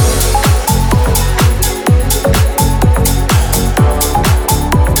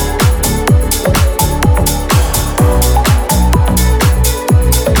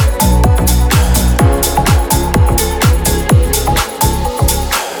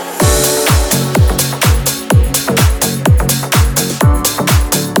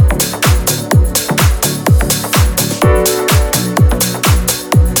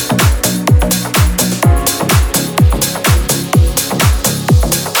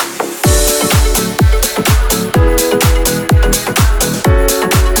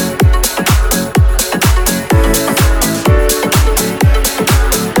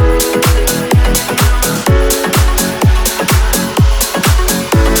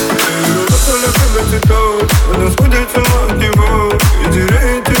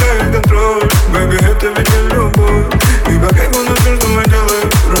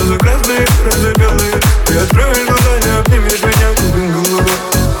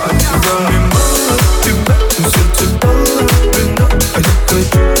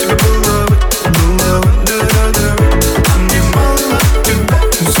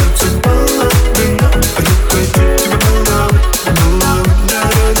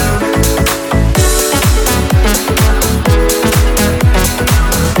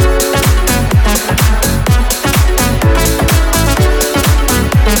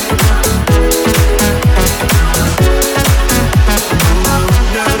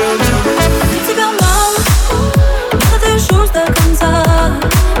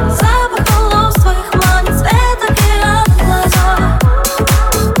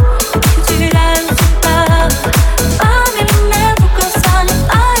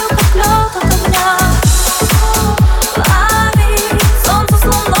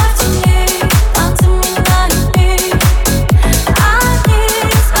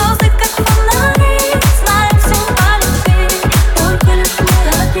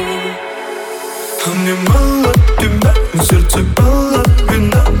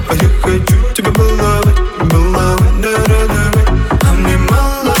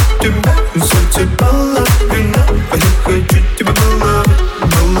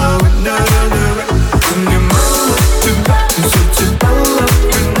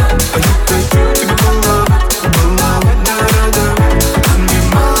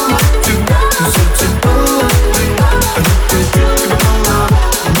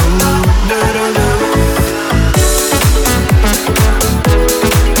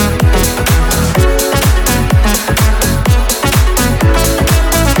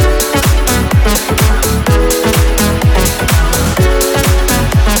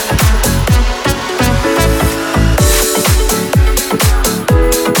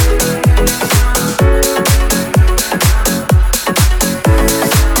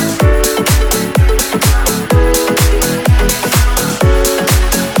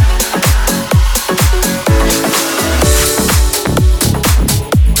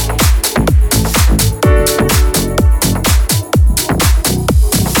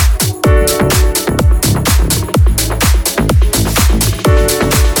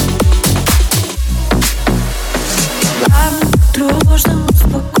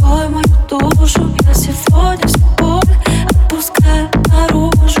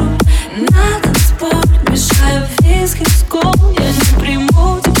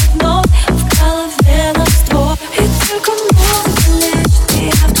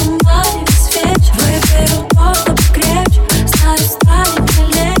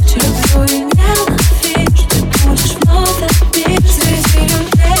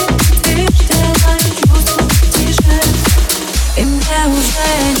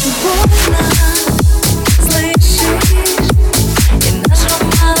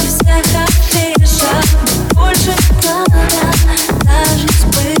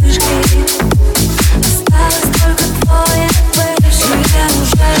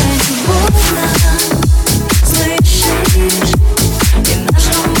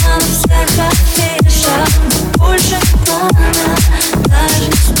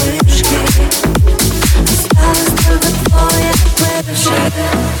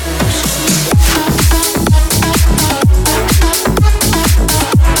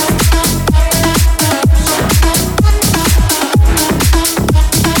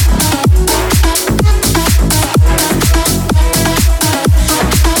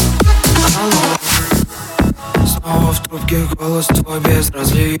 Голос твой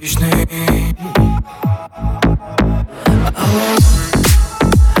безразличный. Алло,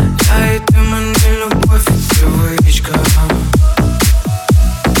 я и ты, мы не любовь, а привычка.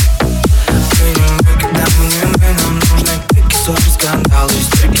 Когда мы не нам нужны пики, ссоры, скандалы.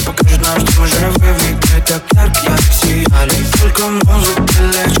 Историки покажут нам, что мы живы. Ведь мы так ярко сияли. Только музыка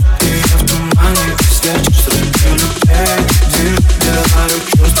лечит, и я в тумане свечи среди людей. Делаю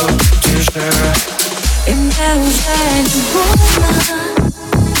чувства тише. И мне уже не больно,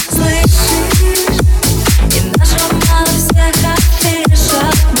 слышишь? И наш роман всех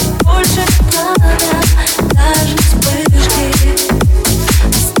афишах. Больше не надо, даже вспышки.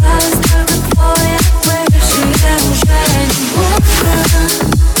 Осталось только твой бывший. Мне уже не больно,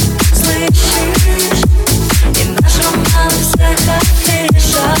 слышишь? И наш роман всех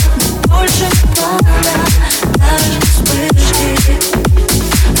афишах. Больше не надо, даже вспышки.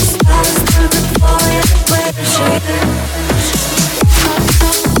 Осталось только твой бывший.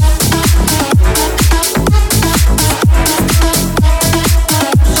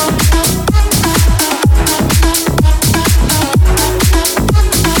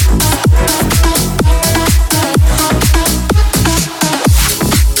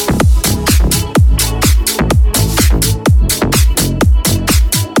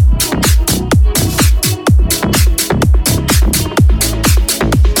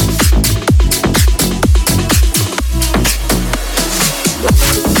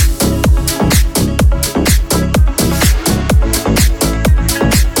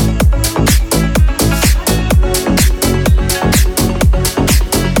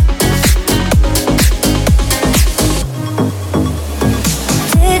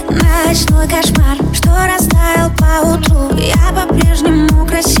 Ночной кошмар, что растаял поутру. Я по-прежнему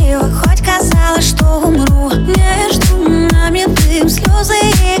красива, хоть казалось, что умру. Между нами дым, слезы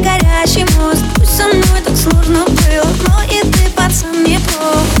и горящий мост. Пусть со мной так сложно было, но и ты, пацан, не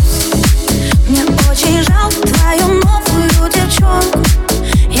прост. Мне очень жалко твою новую девчонку.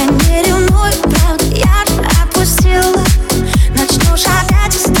 Я не ревную, правда, я же отпустила. Начнешь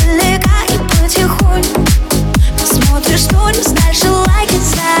опять издалека и потихоньку посмотришь сторис, дальше лайки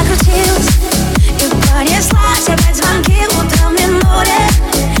закрутилась. И понеслась опять звонки утром в минуте.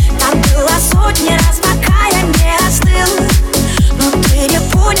 Так было сотни раз, пока я не остыла. Но ты не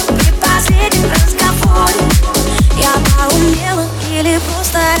понял при последнем разговоре. Я поумнела или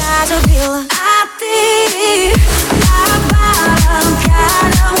просто разубила. А ты пропала в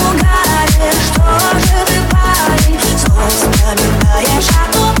пьяном угаре. Что же ты, парень, снова вспоминаешь о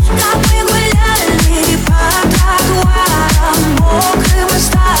том, как мы гуляли по тротуарам мокрым и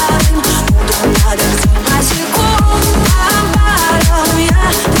старым. Утром подожди на секунду, амбаром. Я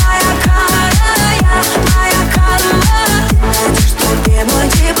твоя кара, я твоя карма. Ты найдешь тебе мой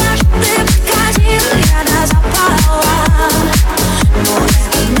типаж. Ты приходил, я до запала. Но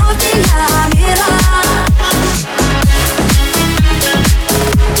это вновь не я.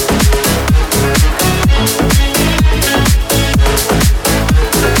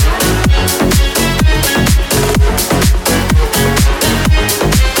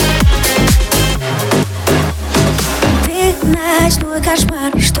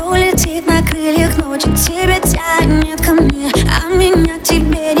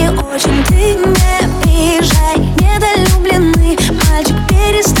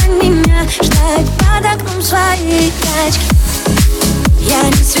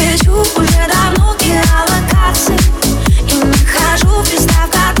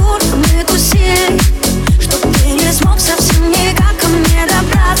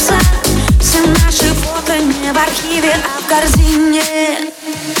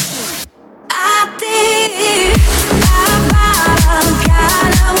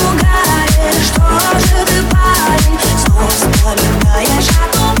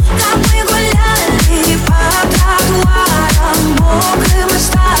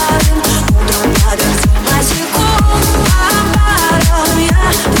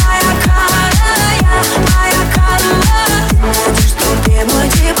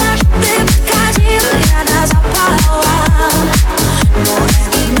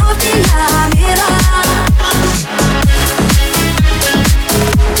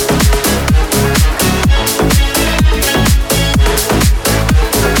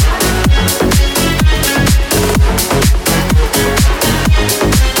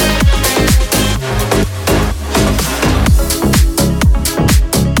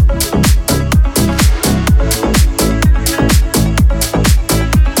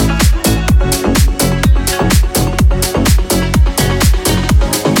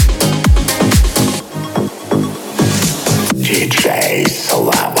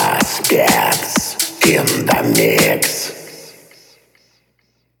 in the mix.